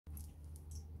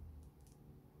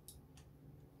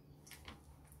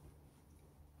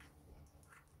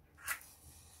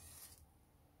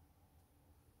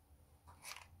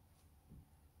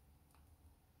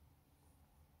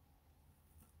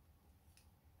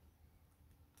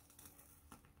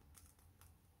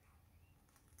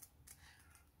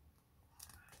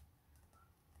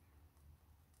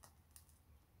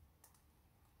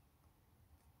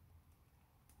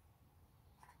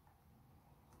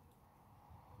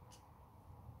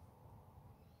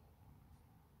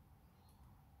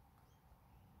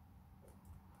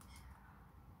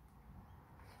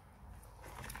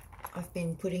I've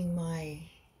been putting my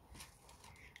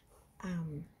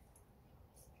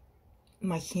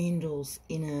my candles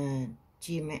in a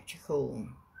geometrical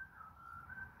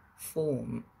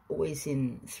form, always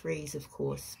in threes of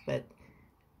course, but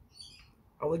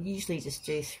I would usually just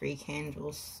do 3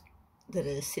 candles that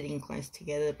are sitting close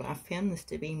together, but I found this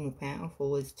to be more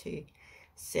powerful, is to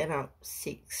set up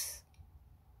 6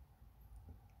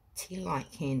 tea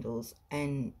light candles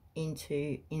and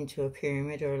into a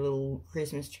pyramid or a little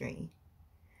Christmas tree,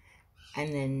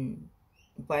 and then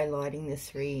by lighting the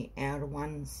 3 outer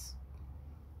ones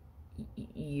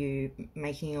you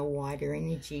making a wider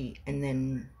energy, and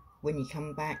then when you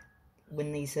come back,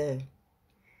 when these are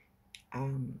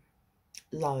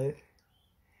low,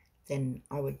 then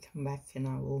I would come back and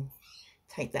I will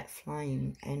take that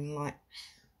flame and light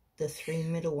the 3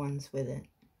 middle ones with it,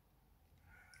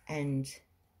 and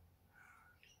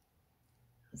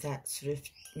that sort of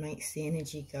makes the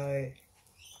energy go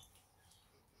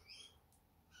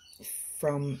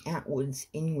from outwards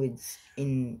inwards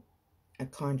in a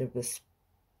kind of a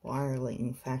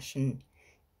spiraling fashion,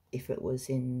 if it was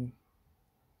in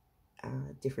a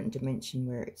different dimension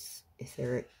where its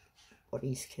etheric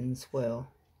bodies can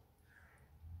swirl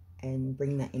and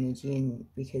bring that energy in,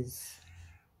 because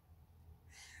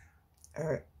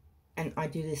and I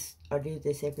do this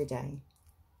every day.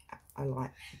 I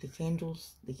light the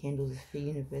candles. The candles are for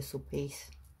universal peace,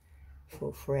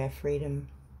 for our freedom,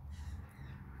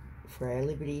 for our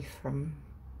liberty from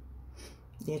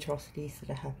the atrocities that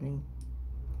are happening,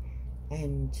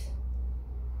 and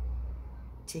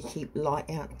to keep light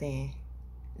out there.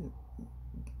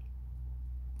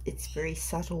 It's very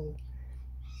subtle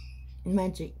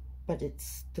magic, but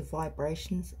it's the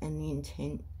vibrations and the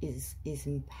intent is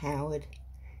empowered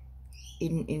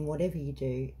in whatever you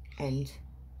do, and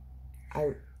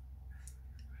I'd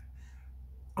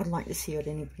like to see what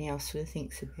anybody else sort of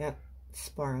thinks about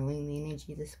spiraling the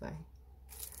energy this way.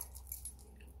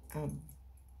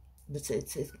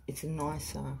 It's a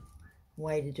nicer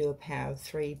way to do a power of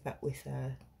 3, but with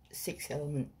a 6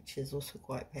 element, which is also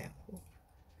quite powerful.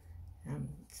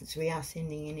 Since we are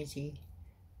sending energy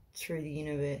through the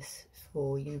universe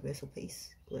for universal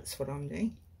peace, that's what I'm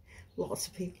doing. Lots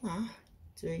of people are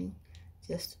doing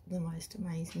just the most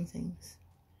amazing things.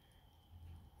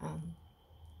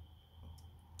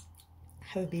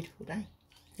 Have a beautiful day.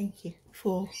 Thank you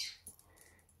for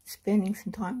spending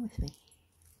some time with me.